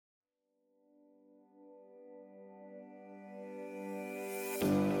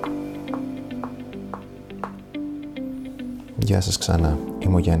Γεια σας ξανά.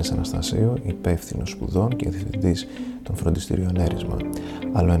 Είμαι ο Γιάννης Αναστασίου, υπεύθυνος σπουδών και διευθυντής των φροντιστηρίων Έρισμα.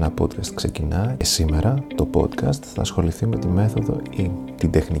 Άλλο ένα podcast ξεκινά και σήμερα το podcast θα ασχοληθεί με τη μέθοδο ή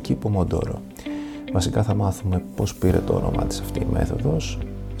την τεχνική Pomodoro. Βασικά θα μάθουμε πώς πήρε το όνομα της αυτή η μέθοδος,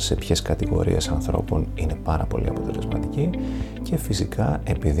 σε ποιες κατηγορίες ανθρώπων είναι πάρα πολύ αποτελεσματική και φυσικά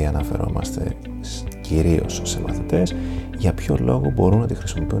επειδή αναφερόμαστε κυρίως σε μαθητές, για ποιο λόγο μπορούν να τη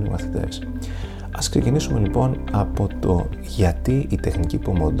χρησιμοποιούν οι μαθητές. Ας ξεκινήσουμε λοιπόν από το γιατί η τεχνική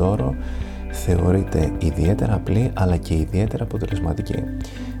Pomodoro θεωρείται ιδιαίτερα απλή αλλά και ιδιαίτερα αποτελεσματική.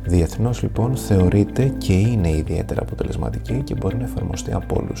 Διεθνώς λοιπόν θεωρείται και είναι ιδιαίτερα αποτελεσματική και μπορεί να εφαρμοστεί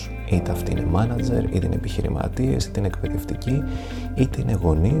από όλους. Είτε αυτοί είναι manager, είτε είναι επιχειρηματίες, είτε είναι εκπαιδευτικοί, είτε είναι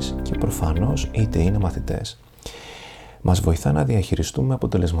γονείς και προφανώς είτε είναι μαθητές. Μας βοηθά να διαχειριστούμε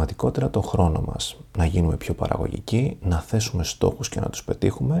αποτελεσματικότερα τον χρόνο μας, να γίνουμε πιο παραγωγικοί, να θέσουμε στόχους και να τους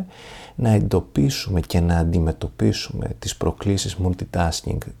πετύχουμε, να εντοπίσουμε και να αντιμετωπίσουμε τις προκλήσεις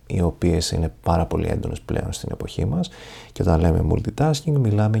multitasking, οι οποίες είναι πάρα πολύ έντονες πλέον στην εποχή μας. Και όταν λέμε multitasking,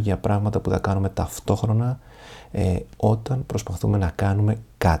 μιλάμε για πράγματα που θα κάνουμε ταυτόχρονα όταν προσπαθούμε να κάνουμε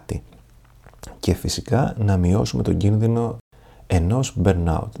κάτι. Και φυσικά να μειώσουμε τον κίνδυνο ενός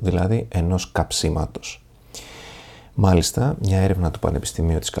burnout, δηλαδή ενός καψίματος. Μάλιστα, μια έρευνα του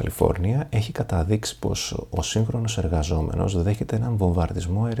Πανεπιστημίου της Καλιφόρνια έχει καταδείξει πως ο σύγχρονος εργαζόμενος δέχεται έναν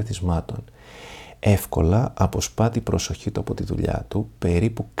βομβαρδισμό ερεθισμάτων. Εύκολα αποσπά την προσοχή του από τη δουλειά του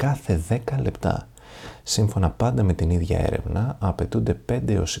περίπου κάθε 10 λεπτά. Σύμφωνα πάντα με την ίδια έρευνα, απαιτούνται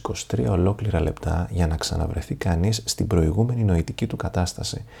 5 έως 23 ολόκληρα λεπτά για να ξαναβρεθεί κανείς στην προηγούμενη νοητική του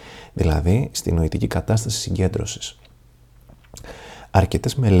κατάσταση, δηλαδή στη νοητική κατάσταση συγκέντρωσης.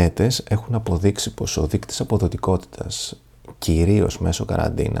 Αρκετές μελέτες έχουν αποδείξει πως ο δείκτης αποδοτικότητας, κυρίως μέσω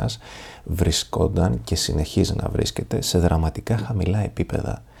καραντίνας, βρισκόταν και συνεχίζει να βρίσκεται σε δραματικά χαμηλά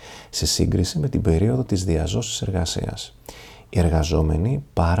επίπεδα, σε σύγκριση με την περίοδο της διαζώσης εργασίας. Οι εργαζόμενοι,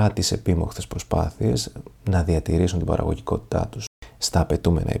 παρά τις επίμοχθες προσπάθειες να διατηρήσουν την παραγωγικότητά τους στα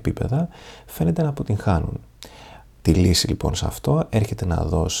απαιτούμενα επίπεδα, φαίνεται να αποτυγχάνουν. Τη λύση λοιπόν σε αυτό έρχεται να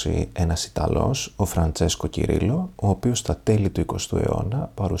δώσει ένας Ιταλός, ο Φραντσέσκο Κυρίλο, ο οποίος στα τέλη του 20ου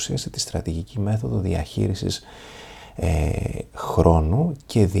αιώνα παρουσίασε τη στρατηγική μέθοδο διαχείρισης χρόνου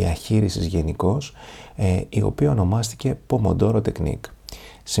και διαχείρισης γενικώς, η οποία ονομάστηκε Pomodoro Technique.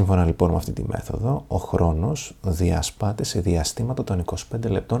 Σύμφωνα λοιπόν με αυτή τη μέθοδο, ο χρόνος διασπάται σε διαστήματα των 25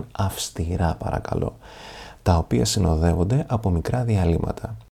 λεπτών αυστηρά παρακαλώ, τα οποία συνοδεύονται από μικρά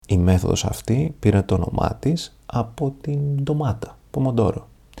διαλύματα. Η μέθοδος αυτή πήρε το όνομά της από την ντομάτα, Pomodoro,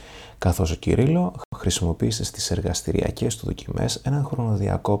 καθώς ο Κυρίλλο χρησιμοποίησε στις εργαστηριακές του δοκιμές έναν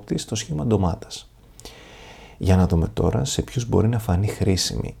χρονοδιακόπτη στο σχήμα ντομάτας. Για να δούμε τώρα σε ποιους μπορεί να φανεί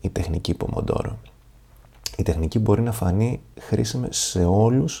χρήσιμη η τεχνική Pomodoro. Η τεχνική μπορεί να φανεί χρήσιμη σε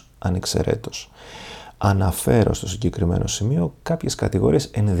όλους ανεξαιρέτως. Αναφέρω στο συγκεκριμένο σημείο κάποιες κατηγορίες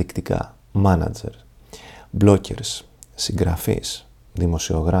ενδεικτικά. Manager, bloggers, συγγραφείς,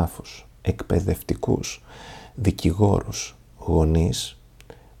 δημοσιογράφους, εκπαιδευτικούς, δικηγόρους, γονείς,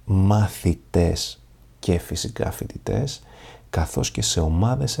 μαθητές και φυσικά φοιτητές, καθώς και σε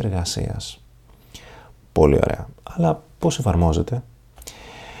ομάδες εργασίας. Πολύ ωραία. Αλλά πώς εφαρμόζεται?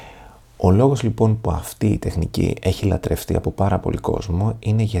 Ο λόγος λοιπόν που αυτή η τεχνική έχει λατρευτεί από πάρα πολύ κόσμο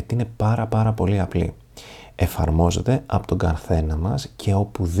είναι γιατί είναι πάρα πολύ απλή. Εφαρμόζεται από τον καθένα μας και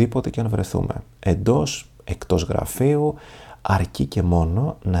οπουδήποτε και αν βρεθούμε. Εντός, εκτός γραφείου, αρκεί και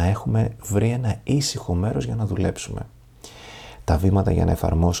μόνο να έχουμε βρει ένα ήσυχο μέρος για να δουλέψουμε. Τα βήματα για να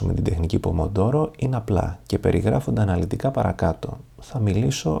εφαρμόσουμε την τεχνική Pomodoro είναι απλά και περιγράφονται αναλυτικά παρακάτω. Θα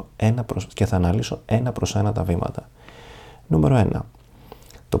μιλήσω και θα αναλύσω ένα προς ένα τα βήματα. Νούμερο 1.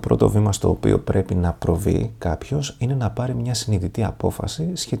 Το πρώτο βήμα στο οποίο πρέπει να προβεί κάποιος είναι να πάρει μια συνειδητή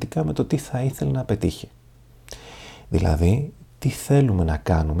απόφαση σχετικά με το τι θα ήθελε να πετύχει. Δηλαδή, τι θέλουμε να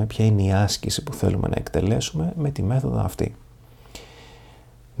κάνουμε, ποια είναι η άσκηση που θέλουμε να εκτελέσουμε με τη μέθοδο αυτή.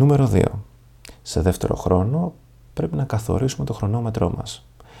 Νούμερο 2. Σε δεύτερο χρόνο πρέπει να καθορίσουμε το χρονόμετρό μας.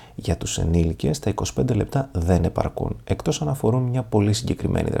 Για τους ενήλικες τα 25 λεπτά δεν επαρκούν, εκτός αν αφορούν μια πολύ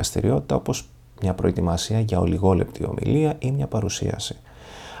συγκεκριμένη δραστηριότητα όπως μια προετοιμασία για ολιγόλεπτη ομιλία ή μια παρουσίαση.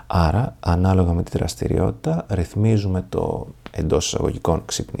 Άρα, ανάλογα με τη δραστηριότητα, ρυθμίζουμε το εντός εισαγωγικών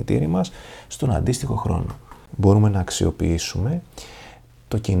ξυπνητήρι μας στον αντίστοιχο χρόνο. Μπορούμε να αξιοποιήσουμε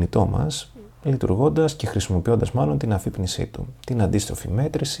το κινητό μας λειτουργώντας και χρησιμοποιώντας μάλλον την αφύπνισή του, την αντίστροφη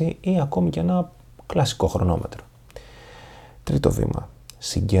μέτρηση ή ακόμη και ένα κλασικό χρονόμετρο. Τρίτο βήμα,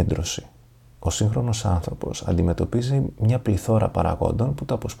 συγκέντρωση. Ο σύγχρονος άνθρωπος αντιμετωπίζει μια πληθώρα παραγόντων που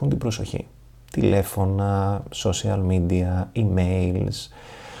του αποσπούν την προσοχή. Τηλέφωνα, social media, emails.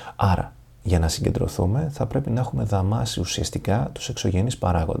 Άρα, για να συγκεντρωθούμε θα πρέπει να έχουμε δαμάσει ουσιαστικά τους εξωγενείς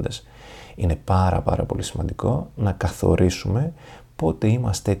παράγοντες. Είναι πάρα πολύ σημαντικό να καθορίσουμε πότε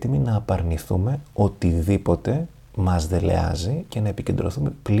είμαστε έτοιμοι να απαρνηθούμε οτιδήποτε μας δελεάζει και να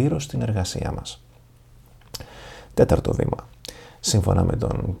επικεντρωθούμε πλήρως στην εργασία μας. Τέταρτο βήμα. Σύμφωνα με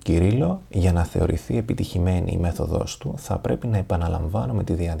τον Κυρίλλο, για να θεωρηθεί επιτυχημένη η μέθοδός του, θα πρέπει να επαναλαμβάνουμε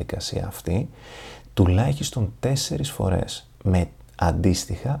τη διαδικασία αυτή τουλάχιστον 4 φορές με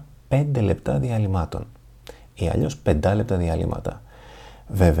αντίστοιχα 5 λεπτά διαλυμάτων ή αλλιώς 5 λεπτά διαλύματα.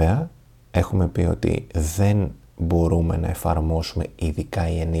 Βέβαια, έχουμε πει ότι δεν μπορούμε να εφαρμόσουμε ειδικά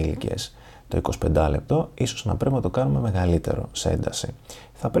οι ενήλικες το 25 λεπτό, ίσως να πρέπει να το κάνουμε μεγαλύτερο σε ένταση.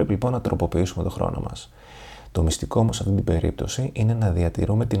 Θα πρέπει λοιπόν να τροποποιήσουμε το χρόνο μας. Το μυστικό όμως σε αυτή την περίπτωση είναι να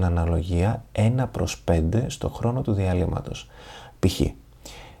διατηρούμε την αναλογία 1/5 στο χρόνο του διαλύματος. π.χ.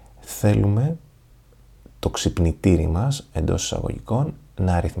 θέλουμε το ξυπνητήρι μας, εντός εισαγωγικών,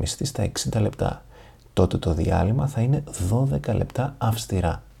 να αριθμιστεί στα 60 λεπτά. Τότε το διάλειμμα θα είναι 12 λεπτά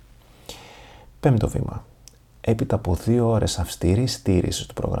αυστηρά. Πέμπτο βήμα. Έπειτα από 2 ώρες αυστηρής στήρησης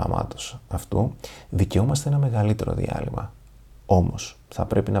του προγραμμάτος αυτού, δικαιούμαστε ένα μεγαλύτερο διάλειμμα. Όμως, θα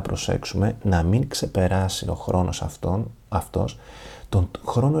πρέπει να προσέξουμε να μην ξεπεράσει ο χρόνος αυτός τον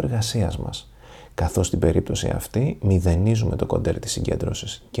χρόνο εργασίας μας, καθώς στην περίπτωση αυτή μηδενίζουμε το κοντέρ της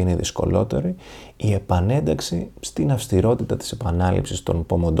συγκέντρωσης και είναι δυσκολότερη η επανένταξη στην αυστηρότητα της επανάληψης των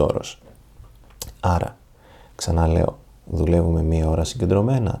Pomodoro. Άρα, ξαναλέω, δουλεύουμε 1 ώρα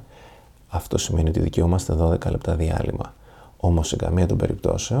συγκεντρωμένα. Αυτό σημαίνει ότι δικαιούμαστε 12 λεπτά διάλειμμα. Όμως σε καμία των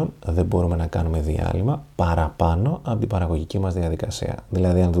περιπτώσεων δεν μπορούμε να κάνουμε διάλειμμα παραπάνω από την παραγωγική μας διαδικασία.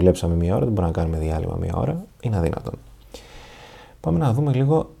 Δηλαδή, αν δουλέψαμε 1 ώρα, δεν μπορούμε να κάνουμε διάλειμμα 1 ώρα, είναι αδύνατον. Πάμε να δούμε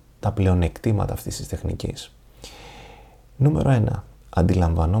λίγο τα πλεονεκτήματα αυτής της τεχνικής. Νούμερο 1.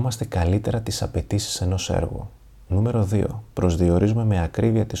 Αντιλαμβανόμαστε καλύτερα τις απαιτήσεις ενός έργου. Νούμερο 2. Προσδιορίζουμε με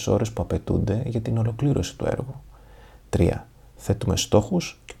ακρίβεια τις ώρες που απαιτούνται για την ολοκλήρωση του έργου. 3. Θέτουμε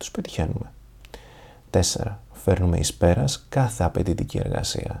στόχους και τους πετυχαίνουμε. 4. Φέρνουμε εις πέρας κάθε απαιτητική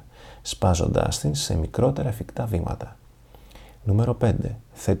εργασία, σπάζοντάς την σε μικρότερα εφικτά βήματα. Νούμερο 5.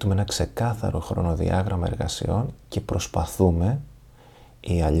 Θέτουμε ένα ξεκάθαρο χρονοδιάγραμμα εργασιών και προσπαθούμε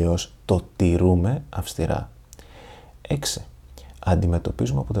ή αλλιώς το τηρούμε αυστηρά. 6.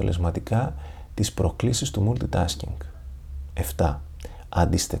 Αντιμετωπίζουμε αποτελεσματικά τις προκλήσεις του multitasking. 7.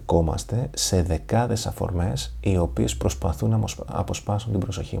 Αντιστεκόμαστε σε δεκάδες αφορμές οι οποίες προσπαθούν να αποσπάσουν την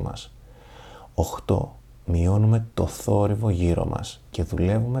προσοχή μας. 8. Μειώνουμε το θόρυβο γύρω μας και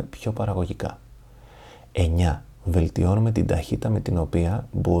δουλεύουμε πιο παραγωγικά. 9. Βελτιώνουμε την ταχύτητα με την οποία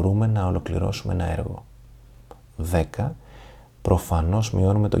μπορούμε να ολοκληρώσουμε ένα έργο. 10. Προφανώς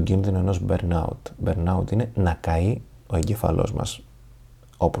μειώνουμε τον κίνδυνο ενός burnout. Burnout είναι να καεί ο εγκεφαλός μας,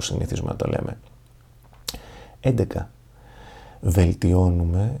 όπως συνηθίζουμε να το λέμε. 11.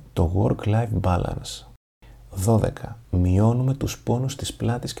 Βελτιώνουμε το work-life balance. 12. Μειώνουμε τους πόνους της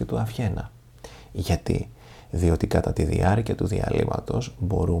πλάτης και του αυχένα. Γιατί? Διότι κατά τη διάρκεια του διαλύματος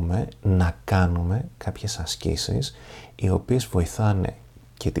μπορούμε να κάνουμε κάποιες ασκήσεις οι οποίες βοηθάνε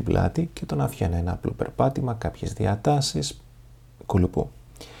και την πλάτη και τον αυχένα. Ένα απλό περπάτημα, κάποιες διατάσεις, κουλουπού.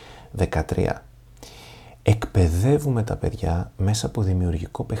 13. Εκπαιδεύουμε τα παιδιά μέσα από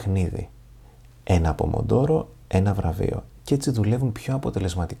δημιουργικό παιχνίδι. 1 Pomodoro, 1 βραβείο. Και έτσι δουλεύουν πιο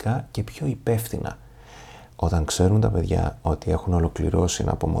αποτελεσματικά και πιο υπεύθυνα. Όταν ξέρουν τα παιδιά ότι έχουν ολοκληρώσει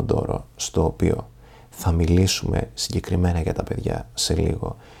 1 Pomodoro, στο οποίο θα μιλήσουμε συγκεκριμένα για τα παιδιά σε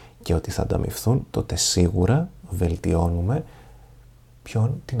λίγο και ότι θα ανταμοιφθούν, τότε σίγουρα βελτιώνουμε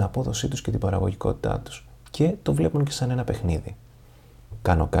την απόδοσή τους και την παραγωγικότητά τους. Και το βλέπουν και σαν ένα παιχνίδι.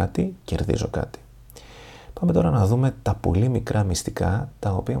 Κάνω κάτι, κερδίζω κάτι. Πάμε τώρα να δούμε τα πολύ μικρά μυστικά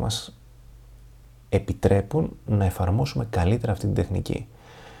τα οποία μας επιτρέπουν να εφαρμόσουμε καλύτερα αυτή την τεχνική.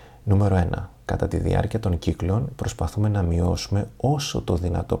 Νούμερο 1. Κατά τη διάρκεια των κύκλων προσπαθούμε να μειώσουμε όσο το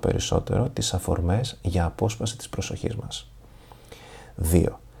δυνατό περισσότερο τις αφορμές για απόσπαση της προσοχής μας. 2.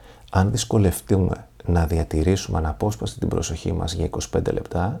 Αν δυσκολευτούμε να διατηρήσουμε αναπόσπαστη την προσοχή μας για 25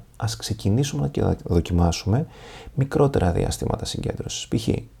 λεπτά, ας ξεκινήσουμε και να δοκιμάσουμε μικρότερα διαστήματα συγκέντρωσης, π.χ.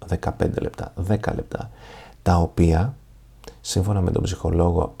 15 λεπτά, 10 λεπτά, τα οποία, σύμφωνα με τον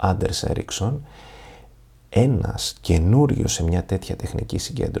ψυχολόγο Anders Ericsson, ένας καινούριος σε μια τέτοια τεχνική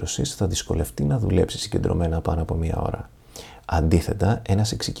συγκέντρωσης θα δυσκολευτεί να δουλέψει συγκεντρωμένα πάνω από 1 ώρα. Αντίθετα,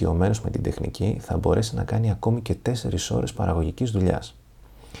 ένας εξοικειωμένος με την τεχνική θα μπορέσει να κάνει ακόμη και 4 ώρες παραγωγικής δουλειάς.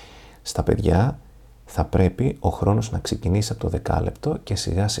 Στα παιδιά θα πρέπει ο χρόνος να ξεκινήσει από το 10 λεπτό και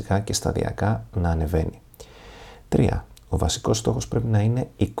σιγά σιγά και σταδιακά να ανεβαίνει. 3. Ο βασικός στόχος πρέπει να είναι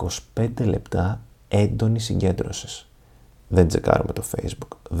 25 λεπτά έντονη συγκέντρωσης. Δεν τσεκάρουμε το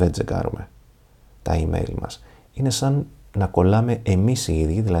Facebook, δεν τσεκάρουμε τα email μας. Είναι σαν να κολλάμε εμείς οι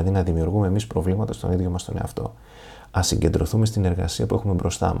ίδιοι, δηλαδή να δημιουργούμε εμείς προβλήματα στον ίδιο μας τον εαυτό. Ας συγκεντρωθούμε στην εργασία που έχουμε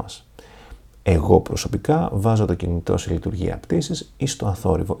μπροστά μας. Εγώ προσωπικά βάζω το κινητό σε λειτουργία πτήσης ή στο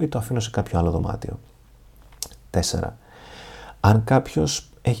αθόρυβο ή το αφήνω σε κάποιο άλλο δωμάτιο. 4. Αν κάποιος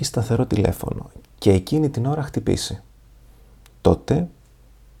έχει σταθερό τηλέφωνο και εκείνη την ώρα χτυπήσει, τότε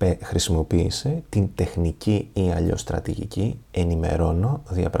χρησιμοποίησε την τεχνική ή αλλιώς στρατηγική ενημερώνω,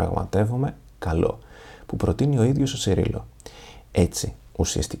 διαπραγματεύομαι, καλώ, που προτείνει ο ίδιος ο Σιρίλο. Έτσι,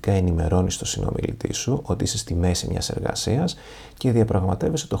 ουσιαστικά ενημερώνεις τον συνομιλητή σου ότι είσαι στη μέση μιας εργασίας και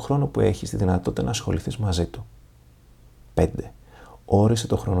διαπραγματεύεσαι το χρόνο που έχεις τη δυνατότητα να ασχοληθείς μαζί του. 5. Όρισε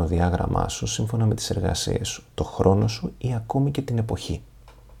το χρονοδιάγραμμά σου σύμφωνα με τις εργασίες σου, το χρόνο σου ή ακόμη και την εποχή.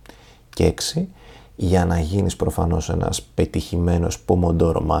 Και 6. Για να γίνεις προφανώς ένας πετυχημένος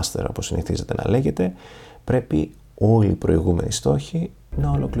Pomodoro Master, όπως συνηθίζεται να λέγεται, πρέπει όλοι οι προηγούμενοι στόχοι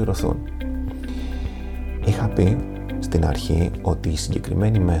να ολοκληρωθούν. Είχα πει στην αρχή ότι η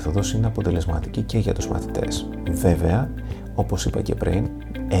συγκεκριμένη μέθοδος είναι αποτελεσματική και για τους μαθητές. Βέβαια, όπως είπα και πριν,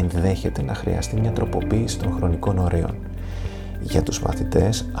 ενδέχεται να χρειαστεί μια τροποποίηση των χρονικών ορίων. Για τους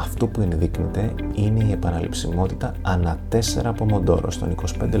μαθητές, αυτό που ενδείκνυται είναι η επαναληψιμότητα ανά 4 Pomodoro των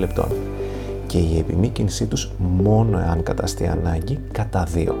 25 λεπτών και η επιμήκυνσή τους μόνο εάν καταστεί ανάγκη κατά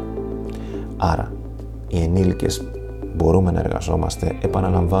 2. Άρα, οι ενήλικες μπορούμε να εργαζόμαστε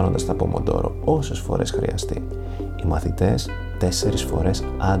επαναλαμβάνοντας τα Pomodoro όσες φορές χρειαστεί. Οι μαθητές 4 φορές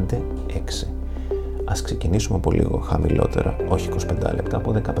άντε 6. Ας ξεκινήσουμε από λίγο χαμηλότερα, όχι 25 λεπτά,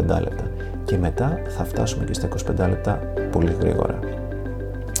 από 15 λεπτά και μετά θα φτάσουμε και στα 25 λεπτά πολύ γρήγορα.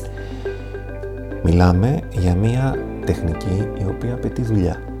 Μιλάμε για μια τεχνική η οποία απαιτεί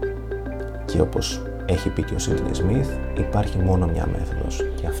δουλειά και όπως έχει πει και ο Σίδνεϊ Σμιθ, υπάρχει μόνο μια μέθοδος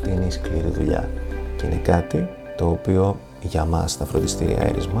και αυτή είναι η σκληρή δουλειά και είναι κάτι το οποίο για μας στα φροντιστήρια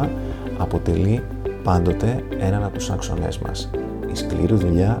έρισμα αποτελεί πάντοτε έναν από τους άξονές μας. Η σκληρή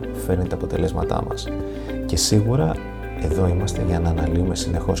δουλειά φέρνει τα αποτελέσματά μας και σίγουρα εδώ είμαστε για να αναλύουμε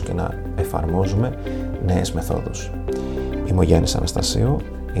συνεχώς και να εφαρμόζουμε νέες μεθόδους. Είμαι ο Γιάννης Αναστασίου,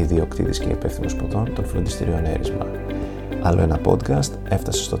 ιδιοκτήτης και υπεύθυνος σπουδών των φροντιστηρίων έρισμα. Άλλο ένα podcast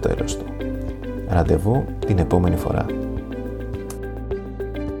έφτασε στο τέλος του. Ραντεβού την επόμενη φορά.